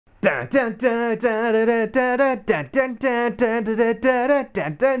Welcome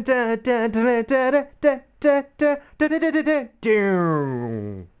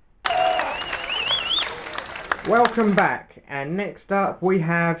back, and next up we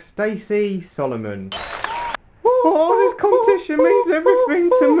have Stacey Soloman. Oh, this competition means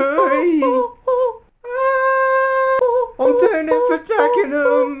everything to me. I'm doing it for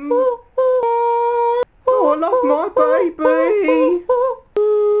Dagenham. Oh, I love my baby.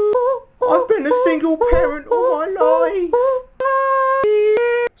 I've been a single parent all my life.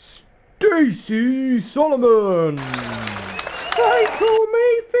 Stacey Soloman. They call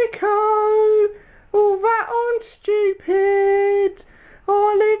me Fico. All that I'm stupid.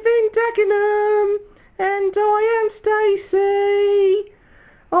 I live in Dagenham and I am Stacey.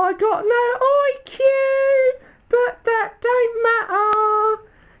 I got no IQ, but that don't matter,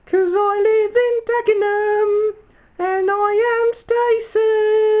 'cause I live in Dagenham and I am Stacey.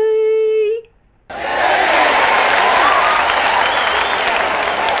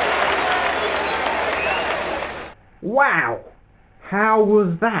 Wow, how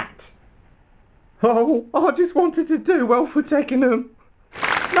was that? Oh, I just wanted to do well for Dagenham.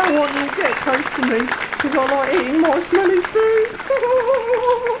 No one will get close to me because I like eating my smelly food.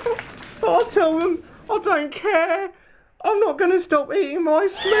 But I tell them I don't care. I'm not going to stop eating my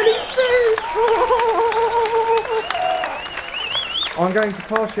smelly food. I'm going to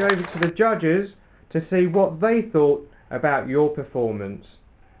pass you over to the judges to see what they thought about your performance.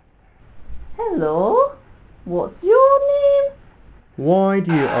 Hello, what's your name? Why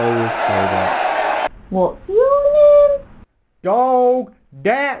do you always say that? What's your name? Dog,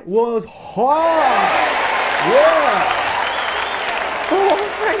 that was hard! Yeah! Oh,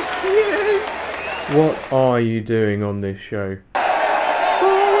 thank you! What are you doing on this show? Oh,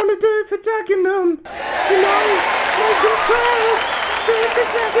 I want to do it for Dagenham! You know, make them proud! Do it for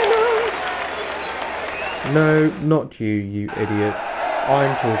Dagenham! No, not you, you idiot.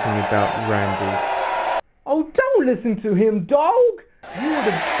 I'm talking about Randy. Oh, don't listen to him, dog! You were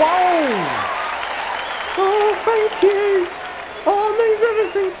the bone! Oh, thank you! Oh, it means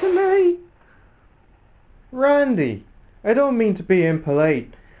everything to me! Randy, I don't mean to be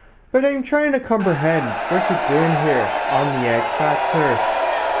impolite, but I'm trying to comprehend what you're doing here on the X Factor.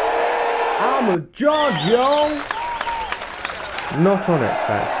 I'm a judge, yo! Not on X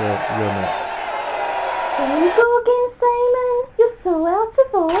Factor, you're not. There you go again, Simon. You're so out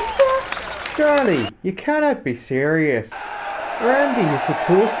of order. Surely, you cannot be serious. Randy is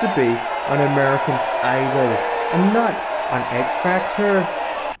supposed to be an American Idol and not an X Factor.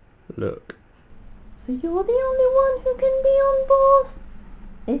 Look. So you're the only one who can be on both?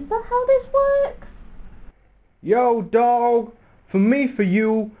 Is that how this works? Yo, dog. For me, for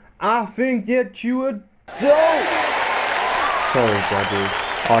you, I think that you a dope. Sorry, judges.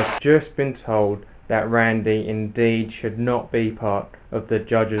 I've just been told that Randy indeed should not be part of the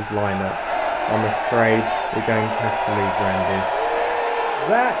judges' lineup. I'm afraid we're going to have to leave Randy.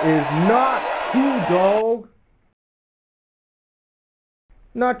 That is not cool, dog.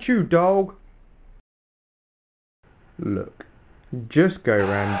 Not you, dog. Look, just go,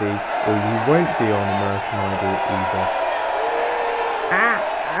 Randy, or you won't be on American Idol either.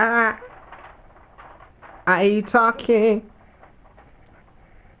 Are you talking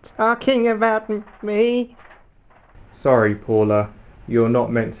about me? Sorry, Paula, you're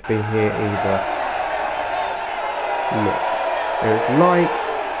not meant to be here either. Look, it's like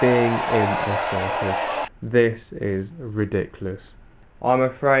being in a circus. This is ridiculous. I'm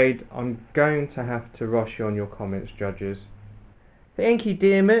afraid I'm going to have to rush you on your comments, judges. Thank you,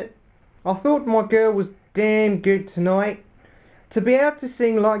 damn it. I thought my girl was damn good tonight. To be able to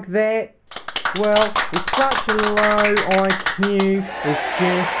sing like that, well, with such a low IQ, is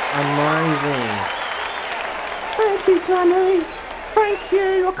just amazing. Thank you, Danny. Thank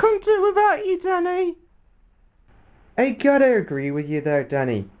you. I couldn't do it without you, Danny. I gotta agree with you there,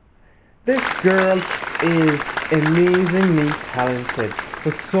 Danny. This girl is amazingly talented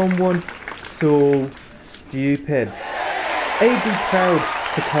for someone so stupid. I'd be proud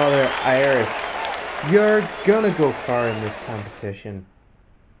to call her Irish. You're gonna go far in this competition.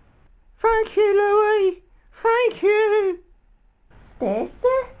 Thank you, Louie. Thank you. Stacey,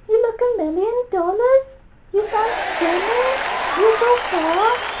 you look $1,000,000. You sound stunning. You'll go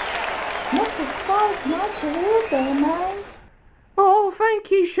far. Not as far as my career, though, mind. Oh,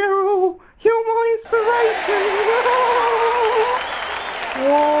 thank you, Cheryl. You're my inspiration.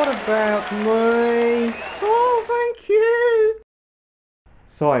 What about me? Oh, thank you.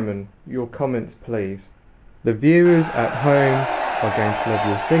 Simon, your comments, please. The viewers at home are going to love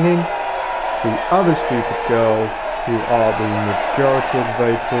your singing. The other stupid girls who are the majority of the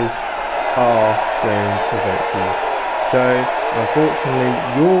voters, are going to vote for you. So, unfortunately,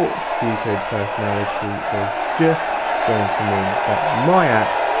 your stupid personality is just going to mean that my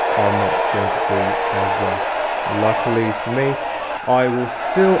apps are not going to do as well. Luckily for me, I will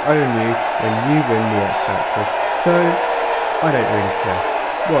still own you when you win the X Factor, so I don't really care.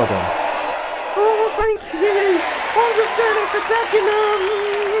 Well done. Oh, thank you. I'm just doing it for Dagenham.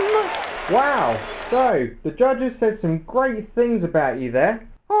 Wow, so the judges said some great things about you there.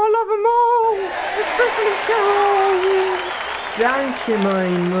 I love them all, especially Cheryl. Don't you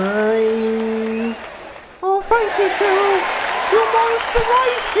mean me? Oh, thank you, Cheryl. You're my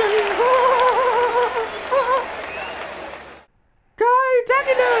inspiration. Go,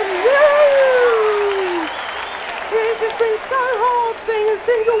 Dagenham! Woo! It's just been so hard being a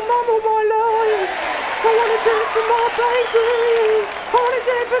single mum all my life. I want to do it for my baby. I want to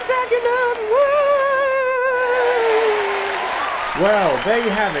do it for Dagenham. Woo! Well, there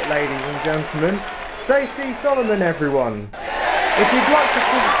you have it, ladies and gentlemen. Stacey Soloman, everyone. If you'd like to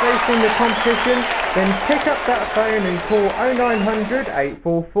keep Stacey in the competition, then pick up that phone and call 0900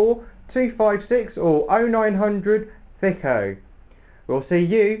 844 256 or 0900 THICO. We'll see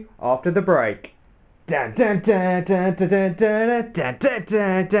you after the break.